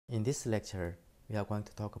In this lecture, we are going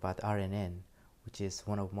to talk about RNN, which is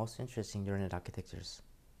one of the most interesting neural net architectures.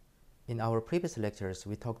 In our previous lectures,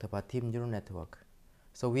 we talked about deep neural network.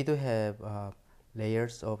 So we do have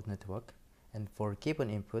layers of network, and for given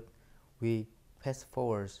input, we pass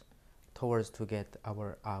forward towards to get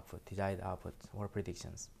our output, desired output or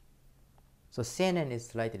predictions. So CNN is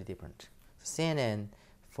slightly different. So CNN,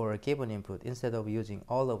 for a given input, instead of using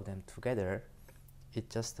all of them together,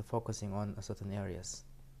 it's just focusing on certain areas,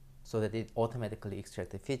 so that it automatically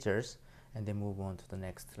extracts the features and then move on to the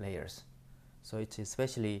next layers. So it's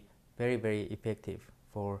especially very effective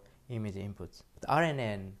for image inputs. The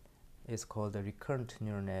RNN is called the recurrent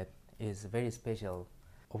neural net, is very special.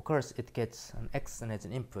 Of course, it gets an X as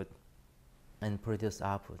an input and produces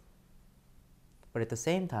output. But at the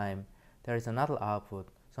same time, there is another output,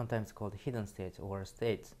 sometimes called hidden states or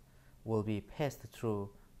states, will be passed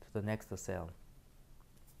through to the next cell.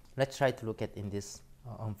 Let's try to look at in this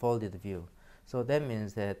unfolded view. So that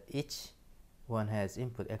means that each one has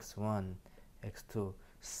input x1, x2,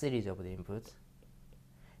 series of the inputs,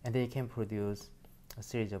 and then you can produce a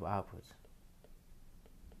series of outputs.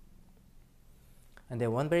 And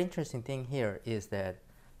then one very interesting thing here is that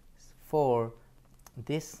for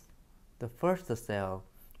this, the first cell,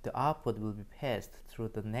 the output will be passed through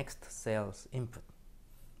the next cell's input.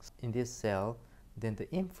 In this cell, then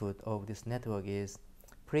the input of this network is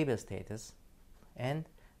previous status and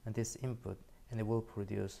this input, and it will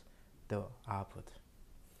produce the output.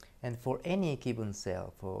 And for any given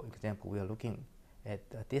cell, for example, we are looking at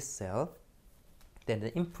this cell, then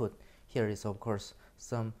the input here is of course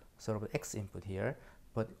some sort of X input here,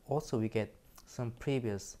 but also we get some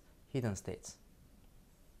previous hidden states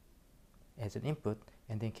as an input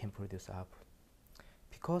and then can produce output.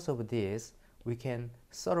 Because of this, we can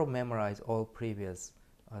sort of memorize all previous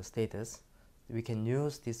status. We can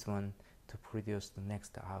use this one to produce the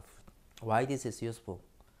next output. Why this is useful?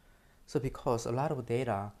 So because a lot of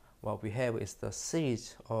data, what we have is the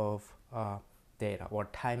series of data or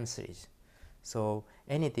time series. So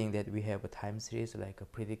anything that we have a time series, like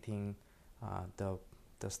predicting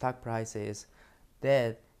the stock prices,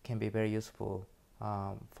 that can be very useful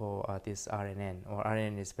for this RNN, or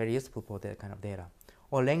RNN is very useful for that kind of data.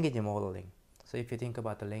 Or language modeling. So if you think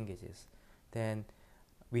about the languages, then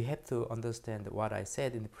we have to understand what I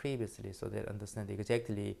said in the previously, so that understand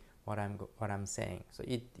exactly what I'm saying. So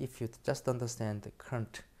if you just understand the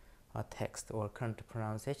current text or current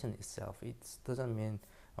pronunciation itself, it doesn't mean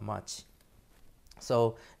much.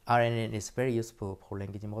 So RNN is very useful for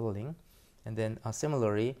language modeling. And then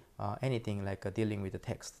similarly, anything like dealing with the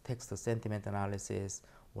text sentiment analysis,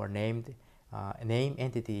 or name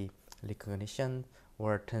entity recognition,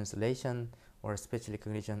 or translation, or speech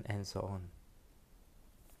recognition, and so on.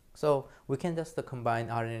 So we can just combine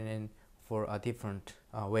RNN for different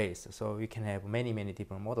ways. So we can have many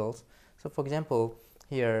different models. So for example,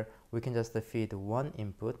 here we can just feed one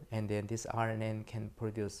input, and then this RNN can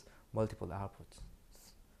produce multiple outputs.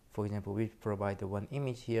 For example, we provide one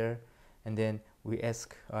image here, and then we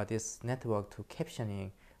ask this network to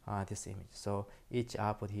captioning this image. So each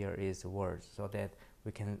output here is words, so that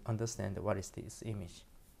we can understand what is this image.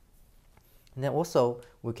 And then also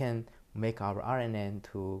we can make our RNN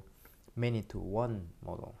to many to one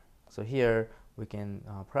model. So here we can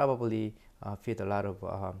probably feed a lot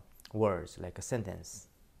of words, like a sentence,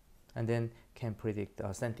 and then can predict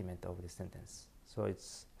a sentiment of the sentence. So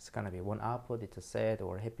it's gonna be one output, it's a sad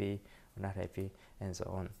or happy or not happy, and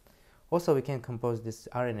so on. Also, we can compose this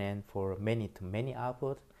RNN for many to many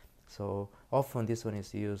output. So often this one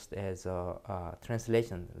is used as a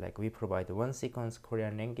translation, like we provide one sequence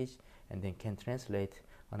Korean language and then can translate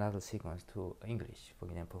another sequence to English, for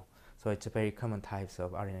example. So it's a very common types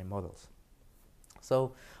of RNN models.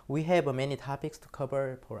 So we have many topics to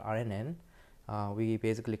cover for RNN. We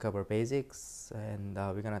basically cover basics, and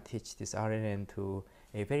we're gonna teach this RNN to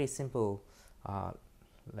a very simple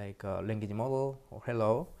like language model or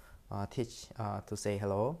hello, teach to say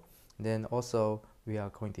hello. Then also we are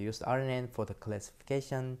going to use RNN for the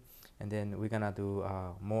classification, and then we're gonna do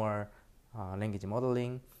more language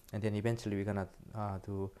modeling, and then eventually we're gonna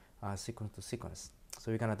do sequence to sequence.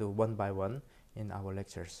 So we're gonna do one by one in our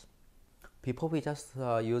lectures. Before we just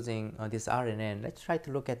using this RNN, let's try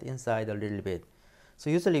to look at inside a little bit. So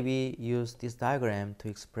usually we use this diagram to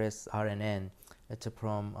express RNN. It's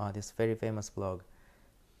from this very famous blog.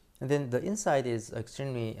 And then the inside is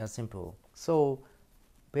extremely simple. So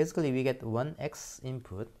basically we get one X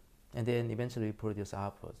input, and then eventually we produce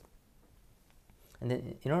output. And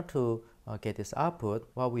then in order to get this output,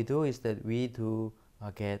 what we do is that we do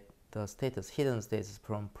get the status, hidden status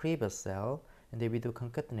from previous cell, and then we do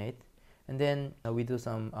concatenate, And then we do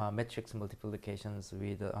some matrix multiplications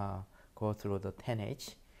with go through the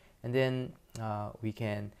 10H, and then we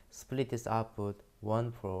can split this output,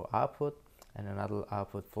 one for output and another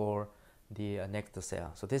output for the next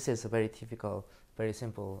cell. So this is a very typical, very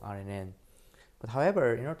simple RNN. But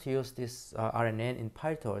however, in order to use this RNN in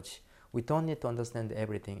PyTorch, we don't need to understand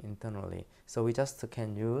everything internally. So we just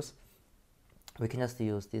can use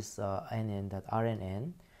this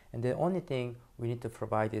nn.rnn, and the only thing we need to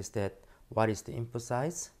provide is that what is the input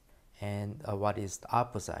size and what is the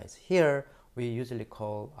output size. Here we usually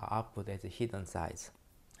call output as a hidden size.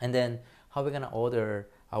 And then how we're going to order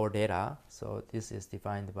our data, so this is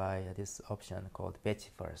defined by this option called batch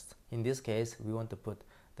first. In this case, we want to put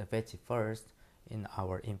the batch first in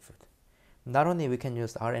our input. Not only we can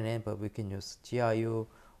use RNN, but we can use GRU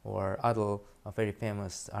or other very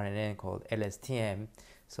famous RNN called LSTM.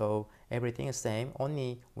 So everything is same,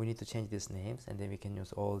 only we need to change these names, and then we can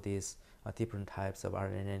use all these different types of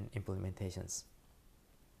RNN implementations.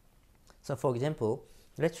 So for example,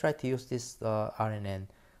 let's try to use this RNN,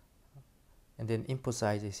 and then input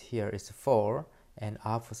size is here is 4, and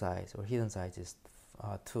output size or hidden size is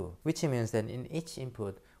 2, which means that in each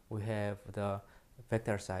input we have the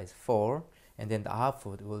vector size 4, and then the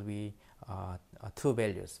output will be 2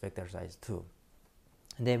 values, vector size 2.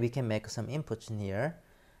 And then we can make some inputs in here,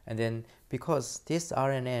 and then because this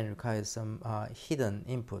RNN requires some hidden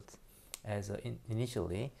input as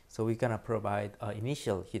initially, so we're gonna provide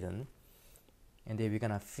initial hidden, and then we're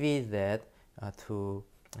gonna feed that to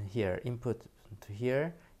here, input to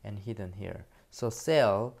here and hidden here. So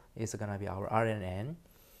cell is gonna be our RNN,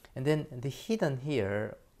 and then the hidden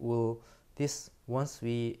here will, this once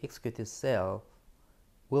we execute this cell,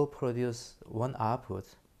 will produce one output,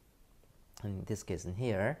 in this case in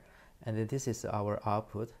here, and then this is our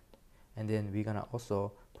output, and then we're gonna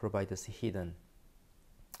also provide this hidden.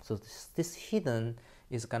 So this hidden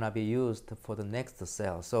is gonna be used for the next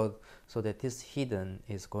cell, so that this hidden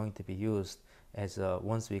is going to be used as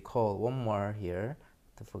once we call one more here,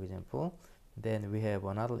 for example, then we have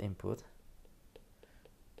another input,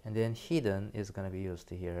 and then hidden is going to be used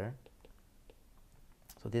here.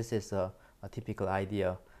 So this is a typical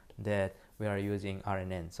idea that we are using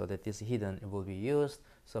RNN, so that this hidden will be used,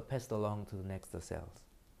 so passed along to the next cells.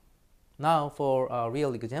 Now for a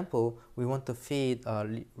real example, we want to feed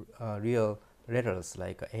real letters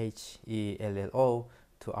like H, E, L, L, O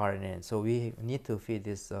to RNN. So we need to feed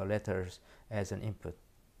these letters as an input.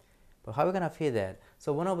 But how are we going to feed that?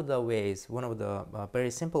 So one of the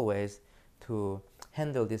very simple ways to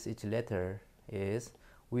handle this each letter is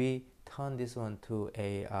we turn this one to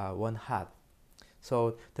a one hot.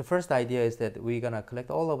 So the first idea is that we're going to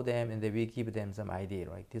collect all of them, and then we give them some ID,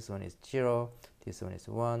 right? This one is 0, this one is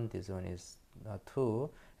 1, this one is 2,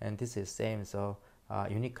 and this is same, so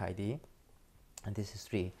unique ID, and this is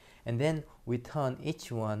 3. And then we turn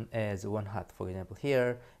each one as one hot. For example,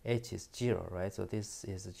 here H is 0, right? So this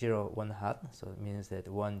is 0, 1 hot, so it means that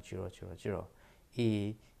 1, 0, 0, 0.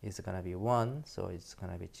 E is going to be 1, so it's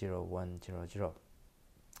going to be 0, 1, 0, 0.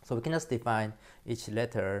 So we can just define each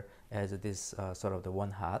letter as this sort of the one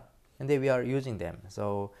hot, and then we are using them.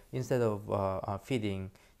 So instead of feeding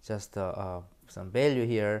just some value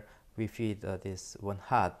here, we feed this one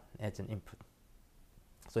hot as an input.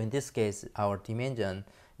 So in this case, our dimension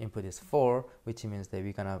input is 4, which means that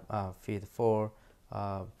we're gonna feed 4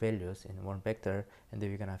 values in one vector, and then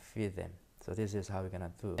we're gonna feed them. So this is how we're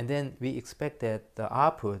gonna do. And then we expect that the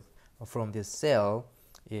output from this cell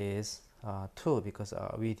is 2, because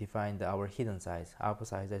we defined our hidden size, output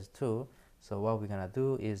size as 2. So what we're gonna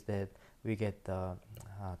do is that we get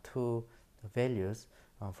 2 values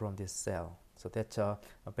from this cell. So that's a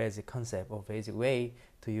basic concept or basic way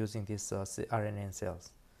to using these RNN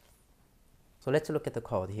cells. So let's look at the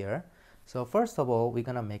code here. So first of all, we're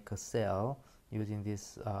gonna make a cell using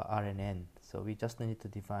this RNN. So we just need to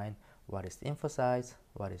define what is the input size,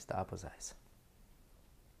 what is the output size.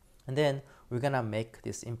 And then we're gonna make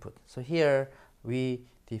this input. So here we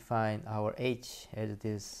define our H as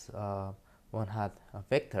this one hot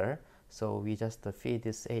vector. So we just feed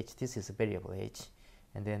this H, this is a variable H,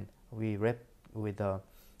 and then we wrap with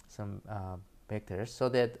some vectors, so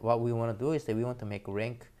that what we want to do is that we want to make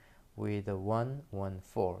rank with 1, 1,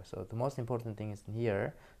 4. So the most important thing is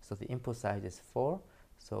here. So the input size is 4.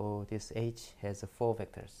 So this H has 4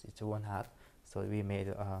 vectors. It's one hot. So we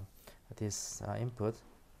made this input,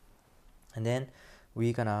 and then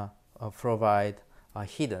we're gonna provide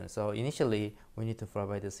hidden. So initially we need to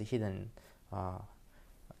provide this hidden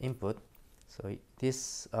input. So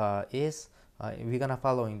this is we're gonna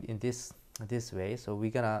follow in this this way. So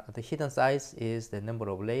the hidden size is the number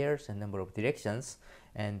of layers and number of directions,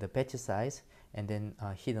 and the patch size, and then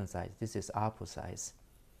hidden size. This is output size.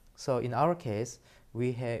 So in our case,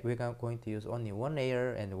 we're going to use only one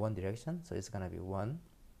layer and one direction, so it's gonna be 1.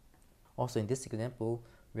 Also in this example,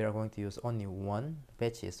 we are going to use only one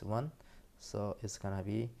patch is 1, so it's gonna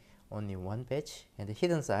be only one patch. And the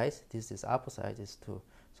hidden size, this is output size, is 2.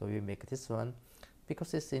 So we make this one,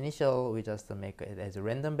 because it's initial, we just make it as a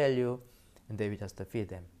random value, and then we just feed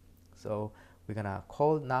them. So we're gonna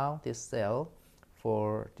call now this cell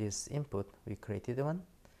for this input. We created one,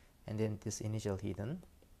 and then this initial hidden.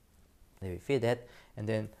 Then we feed that, and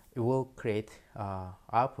then it will create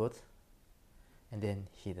output, and then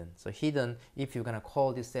hidden. So hidden, if you're gonna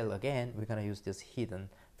call this cell again, we're gonna use this hidden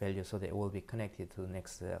value so that it will be connected to the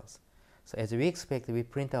next cells. So as we expect, we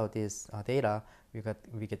print out this data.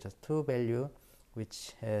 We get just 2 value,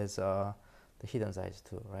 which has the hidden size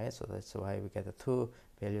 2, right? So that's why we get the 2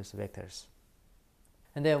 values vectors.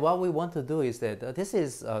 And then what we want to do is that this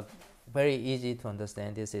is very easy to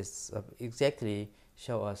understand. This is exactly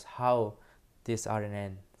show us how this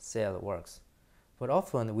RNN cell works. But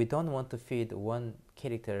often we don't want to feed one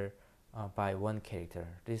character by one character.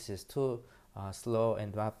 This is too slow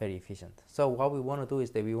and not very efficient. So what we want to do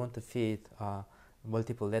is that we want to feed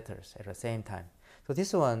multiple letters at the same time. So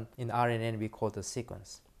this one in RNN we call the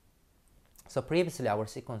sequence. So previously our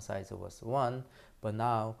sequence size was 1, but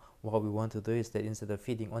now what we want to do is that instead of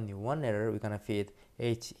feeding only one letter, we're gonna feed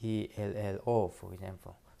HELLO, for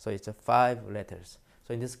example. So it's 5 letters.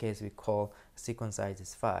 So in this case, we call sequence size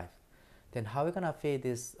is 5. Then how are we gonna feed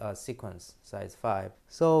this sequence size 5?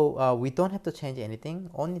 So we don't have to change anything.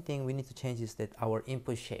 Only thing we need to change is that our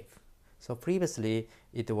input shape. So previously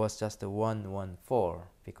it was just a 1, 1, 4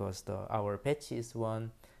 because our patch is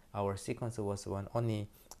 1, our sequence was 1. Only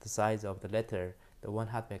the size of the letter, the one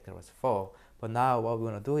hot vector was 4. But now what we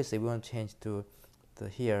want to do is that we want to change to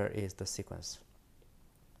here is the sequence.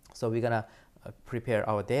 So we're gonna prepare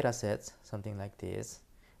our data sets, something like this,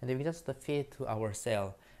 and then we just feed to our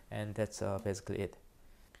cell, and that's basically it.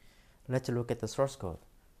 Let's look at the source code.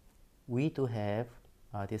 We do have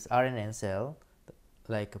this RNN cell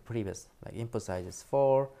like previous, like input size is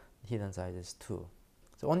 4, hidden size is 2.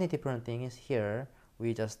 So only different thing is here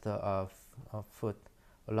we just put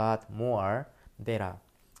a lot more data.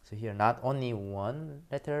 So here not only one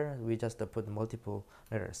letter, we just put multiple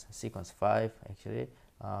letters, sequence 5 actually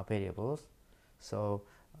variables. So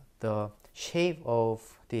the shape of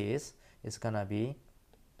this is gonna be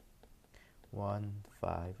 1,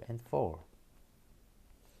 5, and 4.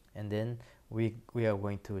 And then we are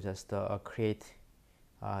going to just create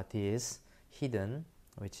this hidden,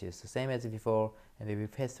 which is the same as before, and then we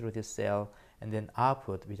pass through this cell, and then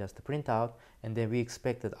output we just print out, and then we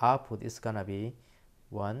expect that output is gonna be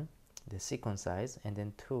 1, the sequence size, and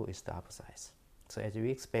then 2 is the output size. So as we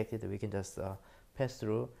expected, we can just pass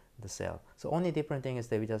through the cell. So only different thing is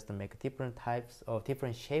that we just make different types of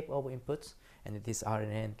different shape of inputs, and this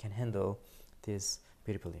RNN can handle this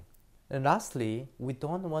beautifully. And lastly, we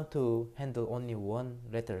don't want to handle only one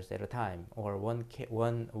letters at a time or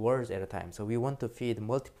one words at a time. So we want to feed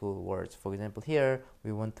multiple words. For example, here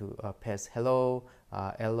we want to pass hello,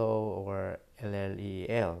 LO, or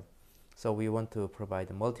LLEL. So we want to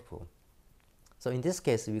provide multiple. So in this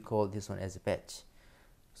case, we call this one as a batch.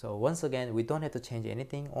 So once again, we don't have to change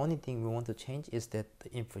anything. Only thing we want to change is that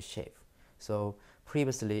the input shape. So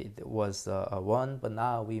previously it was 1, but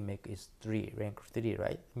now we make it 3, rank 3,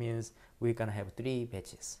 right? Means we're gonna have 3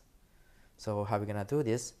 batches. So how are we gonna do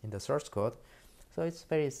this in the source code? So it's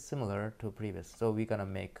very similar to previous. So we're gonna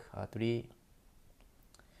make 3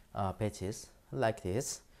 batches like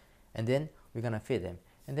this, and then we're gonna feed them.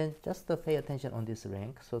 And then just pay attention on this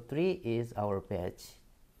rank. So 3 is our batch,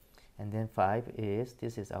 and then 5 is,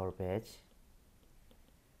 this is our batch,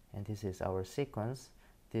 and this is our sequence.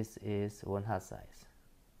 This is one hot size.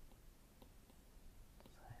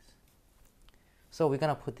 So we're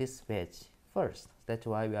gonna put this batch first. That's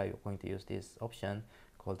why we are going to use this option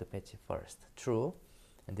called the batch first, true.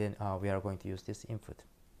 And then we are going to use this input.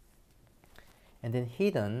 And then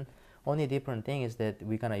hidden, only different thing is that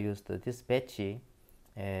we're gonna use this batch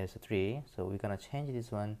as 3. So we're gonna change this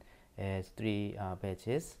one as 3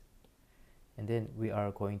 batches. And then we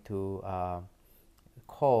are going to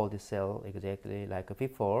call the cell exactly like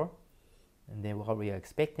before, and then what we are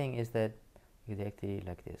expecting is that exactly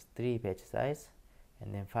like this, 3 batch size,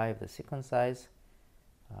 and then 5 the sequence size,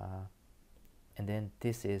 and then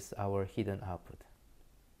this is our hidden output.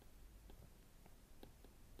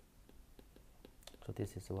 So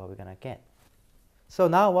this is what we're gonna get. So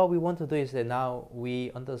now what we want to do is that now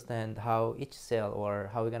we understand how each cell, or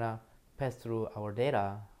how we're gonna pass through our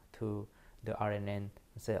data to the RNN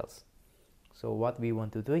cells. So what we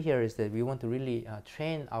want to do here is that we want to really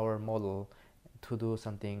train our model to do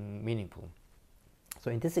something meaningful.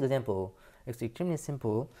 So in this example, it's extremely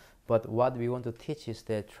simple, but what we want to teach is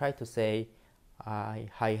that try to say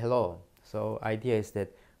hi, hello. So idea is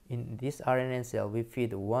that in this RNN cell, we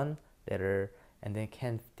feed one letter, and then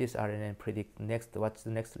can this RNN predict what's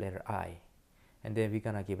the next letter I, and then we're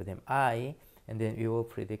gonna give them I, and then we will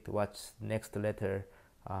predict what's next letter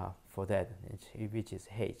for that, which is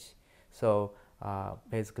H. So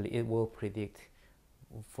basically it will predict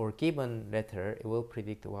for given letter, it will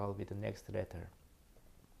predict what will be the next letter.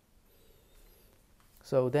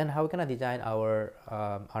 So then how are we gonna design our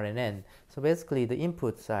RNN? So basically the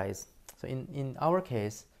input size, so in our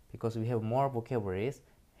case, because we have more vocabularies,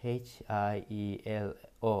 HIELO,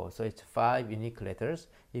 so it's 5 unique letters.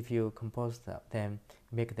 If you compose them,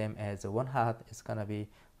 make them as one hot, it's gonna be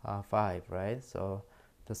 5, right? So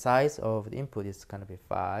the size of the input is gonna be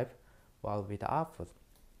 5, while with the output.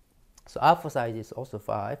 So output size is also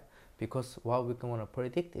 5, because what we want to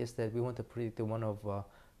predict is that we want to predict one of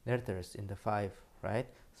letters in the 5, right?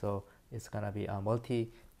 So it's gonna be a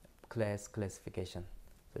multi-class classification.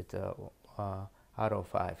 So it's out of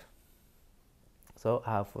 5. So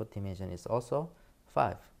output dimension is also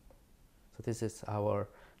 5. So this is our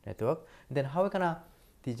network. And then how are we gonna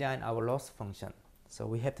design our loss function? So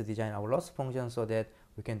we have to design our loss function so that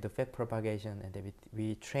we can do fake propagation, and then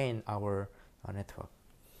we train our network.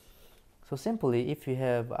 So simply, if you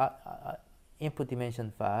have input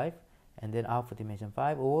dimension 5 and then output dimension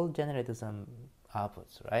 5, we will generate some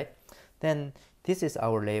outputs, right? Then this is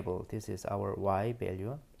our label. This is our Y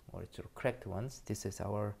value, or it's the correct ones. This is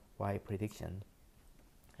our Y prediction.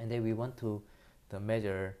 And then we want to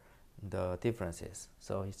measure the differences.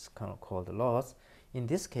 So it's kind of called loss. In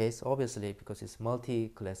this case, obviously, because it's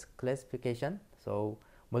multi-class classification, so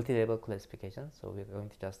multi-level classification, so we're going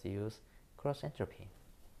to just use cross entropy.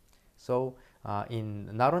 So in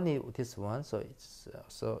not only this one, so it's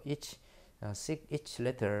so each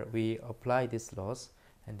letter we apply this loss,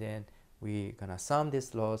 and then we gonna sum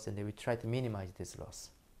this loss, and then we try to minimize this loss.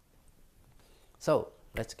 So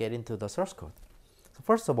let's get into the source code. So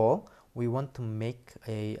first of all, we want to make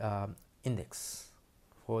a index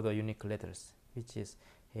for the unique letters, which is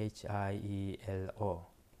HIELO.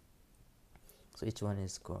 So each one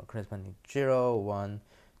is corresponding 0, 1,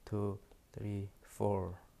 2, 3,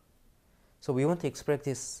 4. So we want to express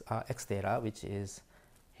this X data, which is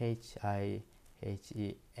HIHELL,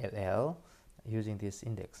 using this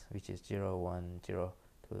index, which is 0, 1, 0,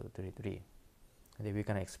 2, 3, 3. And then we're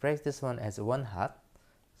going to express this one as one hot.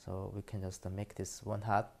 So we can just make this one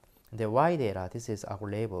hot. And the Y data, this is our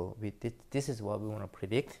label. This is what we want to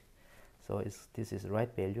predict. So this is the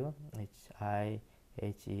right value, HIHELLO.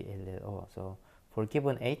 So for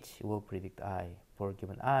given H, it will predict I. For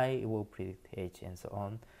given I, it will predict H, and so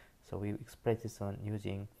on. So we express this one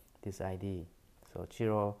using this ID. So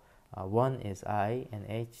 0, 1 is I, and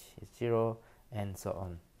H is 0, and so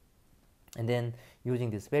on. And then using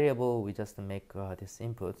this variable, we just make this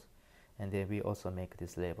input, and then we also make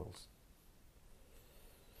these labels.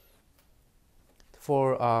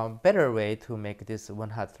 For a better way to make this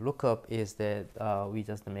one-hot lookup is that we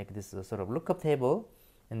just make this sort of lookup table,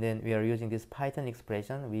 and then we are using this Python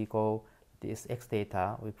expression. We go this X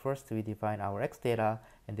data. We define our X data,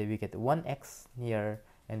 and then we get one X here,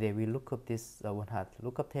 and then we look up this one-hot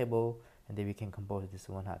lookup table, and then we can compose this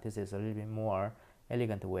one-hot. This is a little bit more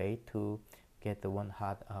elegant way to get the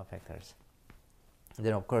one-hot vectors. And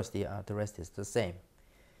then of course the rest is the same.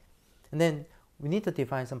 And then we need to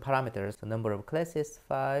define some parameters. The number of classes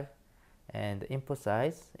 5, and the input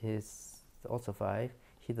size is also 5.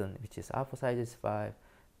 Hidden, which is output size, is 5.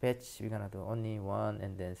 Batch, we're gonna do only 1,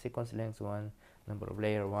 and then sequence length 1, number of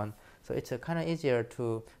layer 1. So it's kind of easier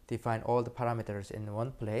to define all the parameters in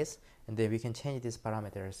one place, and then we can change these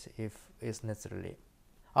parameters if it's necessary.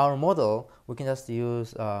 Our model, we can just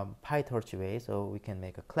use PyTorch way. So we can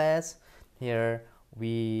make a class. Here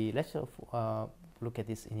let's look at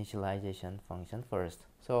this initialization function first.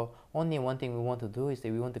 So only one thing we want to do is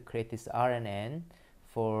that we want to create this RNN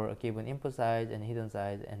for a given input size and hidden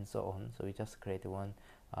size and so on. So we just create one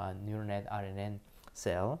neural net RNN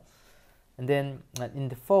cell, and then in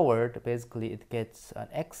the forward, basically it gets an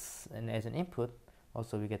X and as an input.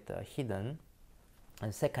 Also we get the hidden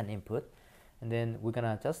and second input, and then we're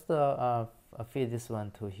gonna just feed this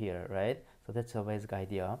one to here, right? So that's a basic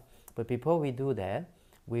idea. But before we do that,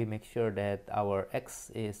 we make sure that our X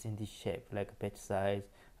is in this shape, like batch size,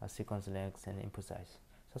 sequence length, and input size.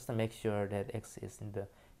 Just to make sure that X is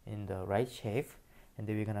in the right shape, and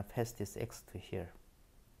then we're gonna pass this X to here.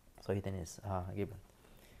 So hidden is given.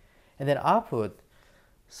 And then output.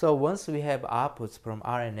 So once we have outputs from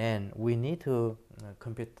RNN, we need to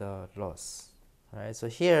compute the loss. Right? So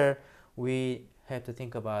here we have to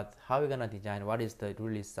think about how we're gonna design what is the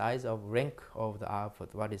really size of rank of the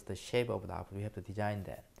output, what is the shape of the output. We have to design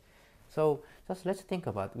that. So just let's think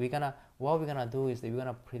about what we're gonna do is that we're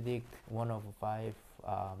gonna predict one of 5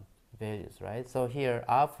 values, right? So here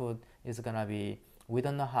output is gonna be, we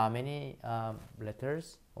don't know how many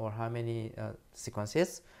letters or how many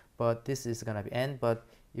sequences, but this is gonna be n. But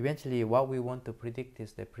eventually, what we want to predict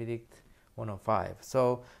is they predict 1 of 5.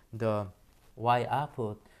 So the y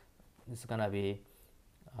output is gonna be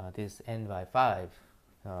this n by 5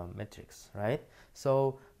 matrix, right?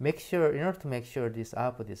 So make sure, in order to make sure this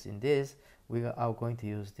output is in this, we are going to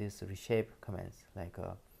use this reshape commands like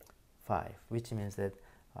 5, which means that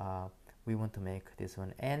we want to make this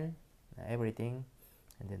one n, everything,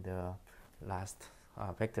 and then the last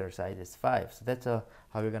vector size is 5. So that's how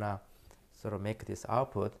we're gonna sort of make this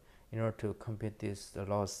output in order to compute this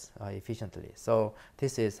loss efficiently. So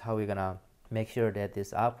this is how we're gonna make sure that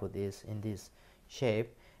this output is in this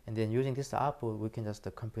shape, and then using this output we can just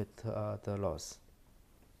compute the loss.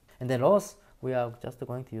 And then loss, we are just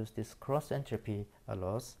going to use this cross entropy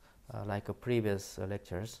loss like previous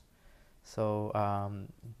lectures. So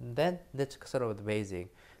that's sort of the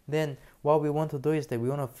basic. Then what we want to do is that we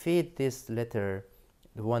want to feed this letter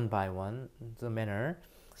one by one the manner,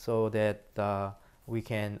 so that we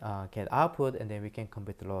can get output, and then we can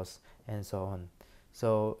compute the loss and so on.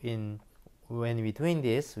 So when we're doing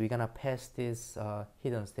this, we're gonna pass this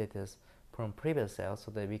hidden status from previous cells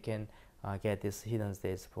so that we can get this hidden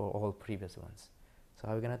states for all previous ones. So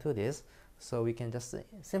how are we gonna do this? So we can just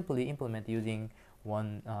simply implement using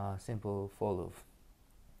one simple for loop.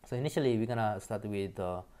 So initially we're gonna start with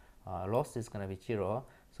loss is gonna be 0,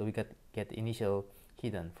 so we get initial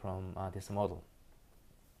hidden from this model.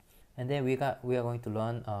 And then we are going to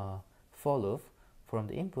learn for loop. From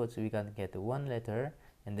the inputs we can get 1 letter,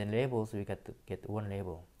 and then labels we got to get 1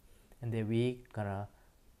 label, and then we gonna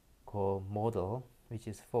call model, which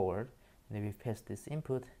is forward, and then we pass this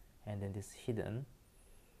input and then this hidden,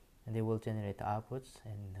 and they will generate the outputs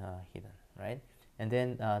and hidden, right? And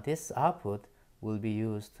then this output will be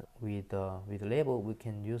used with the label. We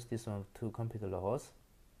can use this one to compute the loss,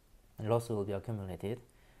 and loss will be accumulated.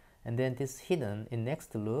 And then this hidden in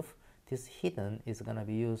next loop, this hidden is gonna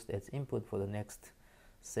be used as input for the next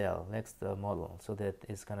cell, next model, so that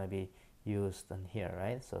it's gonna be used in here,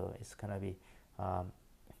 right? So it's gonna be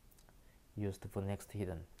used for next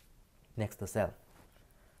hidden, next cell.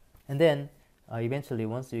 And then eventually,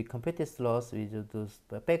 once we compute this loss, we do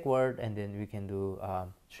backward, and then we can do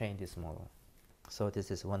train this model. So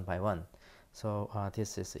this is 1 by 1. So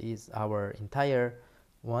this is our entire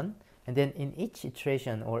one. And then in each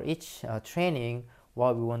iteration or each training,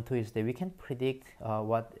 what we want to is that we can predict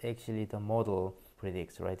what actually the model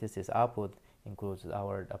predicts, right? This is output includes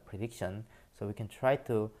our prediction, so we can try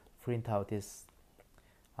to print out this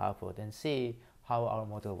output and see how our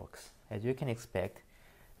model works. As you can expect,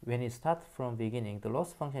 when it starts from beginning, the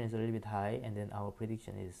loss function is a little bit high, and then our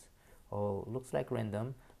prediction is looks like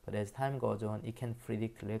random, but as time goes on, it can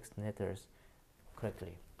predict next letters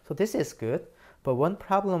correctly. So this is good, but one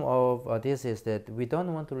problem of this is that we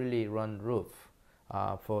don't want to really run loop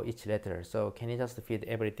for each letter. So can you just feed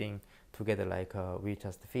everything together like we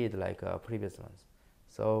just feed like previous ones?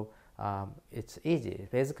 So it's easy.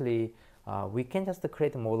 Basically, we can just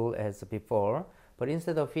create a model as before, but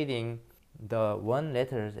instead of feeding the 1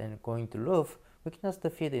 letters and going to loop, we can just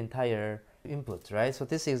feed the entire inputs, right? So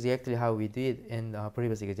this is exactly how we did in the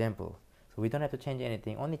previous example. So we don't have to change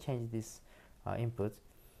anything, only change this inputs,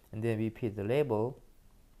 and then we feed the label,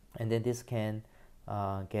 and then this can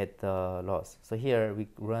get the loss. So here we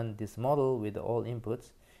run this model with all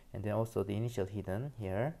inputs, and then also the initial hidden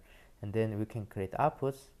here, and then we can create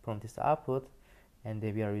outputs from this output, and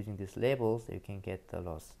then we are using these labels so you can get the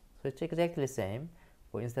loss. So it's exactly the same,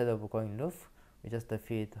 but instead of going loop, we just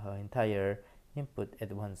feed entire input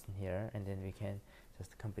at once in here, and then we can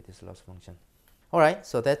just compute this loss function. Alright,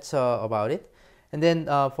 so that's about it. And then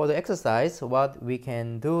for the exercise, what we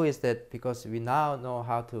can do is that, because we now know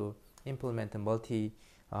how to implement a multi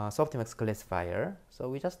softmax classifier, so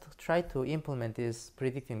we just try to implement this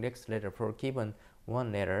predicting next letter for given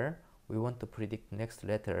 1 letter. We want to predict next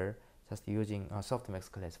letter just using a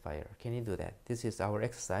softmax classifier. Can you do that? This is our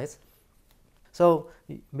exercise. So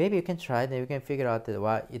maybe you can try it, and you can figure out that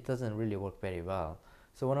why it doesn't really work very well.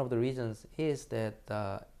 So one of the reasons is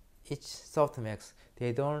that each softmax,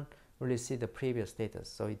 they don't really see the previous status,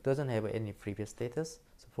 so it doesn't have any previous status.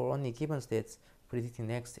 So for only given states, predicting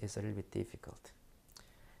next is a little bit difficult.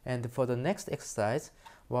 And for the next exercise,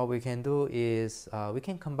 what we can do is we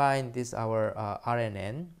can combine this our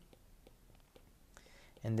RNN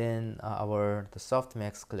and then the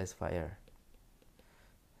softmax classifier.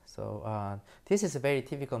 So this is a very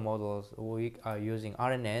typical model. We are using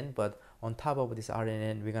RNN, but on top of this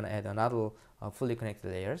RNN, we're gonna add another fully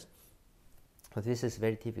connected layers. So this is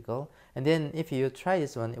very typical. And then if you try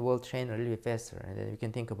this one, it will train a little bit faster. And then you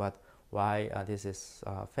can think about why this is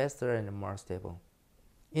faster and more stable.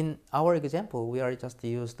 In our example, we are just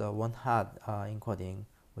use the one hot encoding,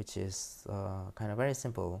 which is kind of very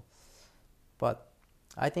simple. But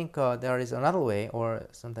I think there is another way, or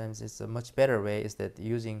sometimes it's a much better way, is that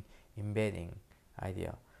using embedding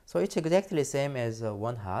idea. So it's exactly the same as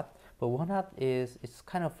one hot, but one hot it's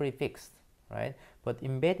kind of prefixed, right? But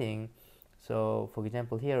embedding, so for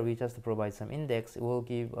example here we just provide some index, it will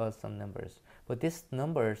give us some numbers, but these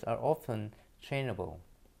numbers are often trainable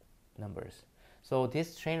numbers. So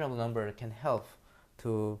this trainable number can help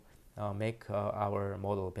to make our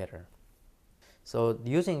model better. So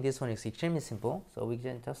using this one is extremely simple. So we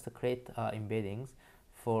can just create embeddings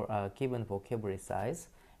for a given vocabulary size,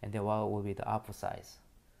 and then what will be the output size,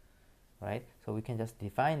 right? So we can just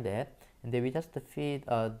define that, and then we just feed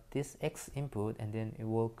this X input, and then it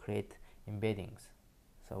will create embeddings.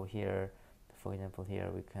 So here, for example, here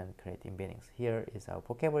we can create embeddings. Here is our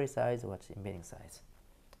vocabulary size, what's embedding size.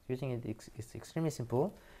 Using it is extremely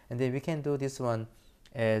simple, and then we can do this one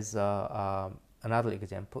as another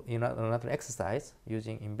example, another exercise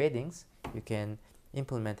using embeddings. You can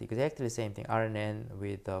implement exactly the same thing, RNN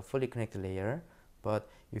with a fully connected layer, but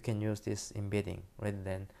you can use this embedding rather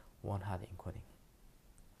than one hot encoding.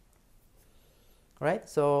 Right.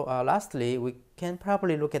 So lastly, we can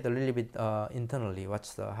probably look at a little bit internally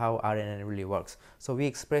how RNN really works. So we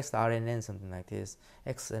express the RNN something like this: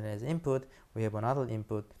 X as input, we have another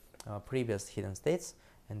input, previous hidden states,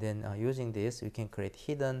 and then using this we can create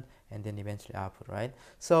hidden and then eventually output, right?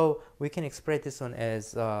 So we can express this one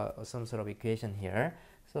as some sort of equation here.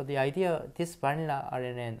 So the idea, this vanilla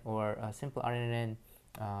RNN or simple RNN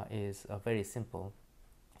is very simple.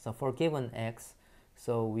 So for given X,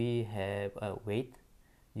 so we have a weight,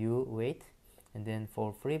 U weight, and then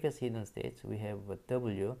for previous hidden states we have a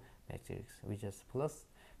W matrix, we just plus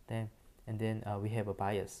them, and then we have a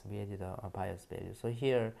bias, we added a bias value. So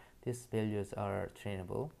here these values are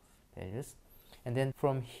trainable values, and then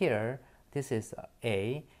from here this is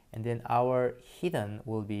A, and then our hidden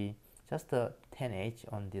will be just a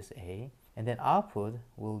 10H on this A, and then output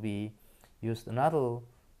will be used another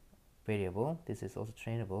variable, this is also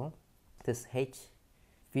trainable, this H,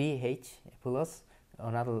 VH plus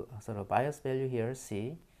another sort of bias value here,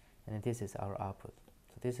 C, and then this is our output.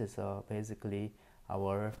 So this is basically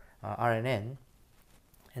our RNN,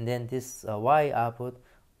 and then this Y output,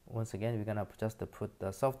 once again we're gonna just put the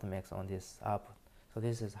softmax on this output. So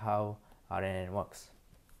this is how RNN works.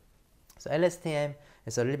 So LSTM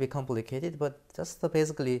is a little bit complicated, but just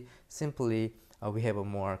basically simply we have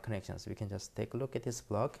more connections. We can just take a look at this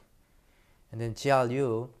block, and then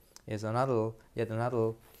GLU is yet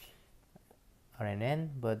another RNN,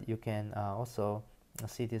 but you can also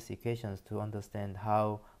see these equations to understand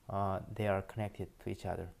how they are connected to each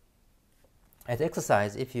other. As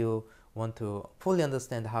exercise, if you want to fully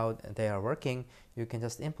understand how they are working, you can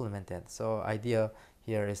just implement that. So idea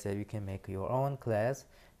here is that you can make your own class,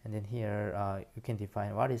 and then here you can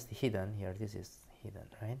define what is the hidden. Here this is hidden,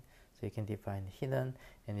 right? So you can define hidden,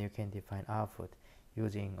 and you can define output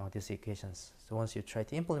using these equations. So once you try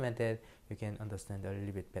to implement it, you can understand a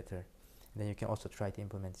little bit better. And then you can also try to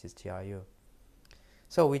implement this GRU.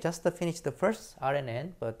 So we just finished the first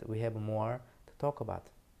RNN, but we have more to talk about.